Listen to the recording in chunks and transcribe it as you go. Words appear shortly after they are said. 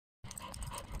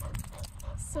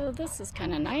So this is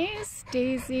kind of nice.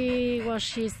 Daisy, well,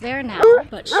 she's there now,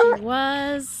 but she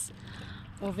was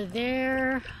over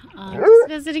there just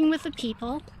visiting with the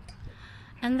people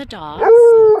and the dogs.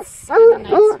 So it's kind of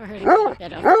nice for her to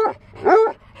get a bit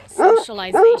of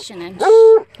socialization. And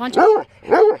Poncho,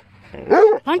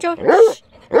 Poncho,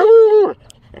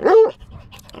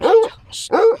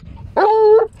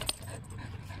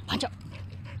 Poncho,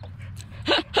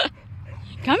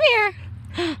 come here.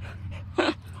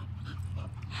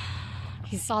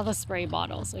 He saw the spray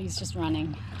bottle, so he's just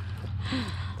running.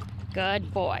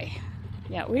 Good boy.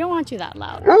 Yeah, we don't want you that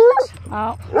loud.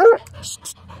 Oh.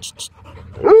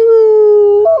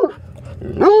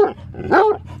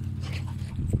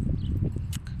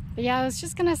 But yeah, I was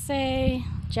just gonna say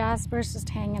Jasper's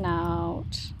just hanging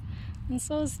out, and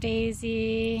so is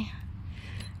Daisy,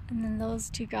 and then those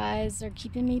two guys are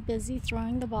keeping me busy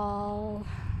throwing the ball.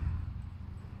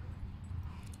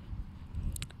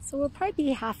 So we'll probably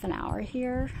be half an hour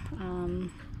here.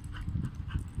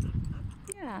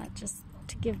 Yeah, just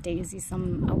to give Daisy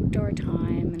some outdoor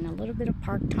time and a little bit of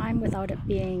park time without it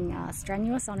being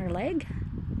strenuous on her leg.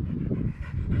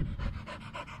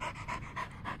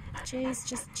 Jay's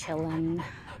just chilling.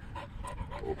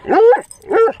 Oh,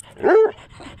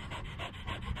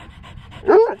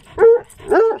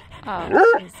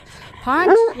 jeez.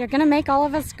 Punch, you're gonna make all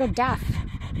of us go deaf.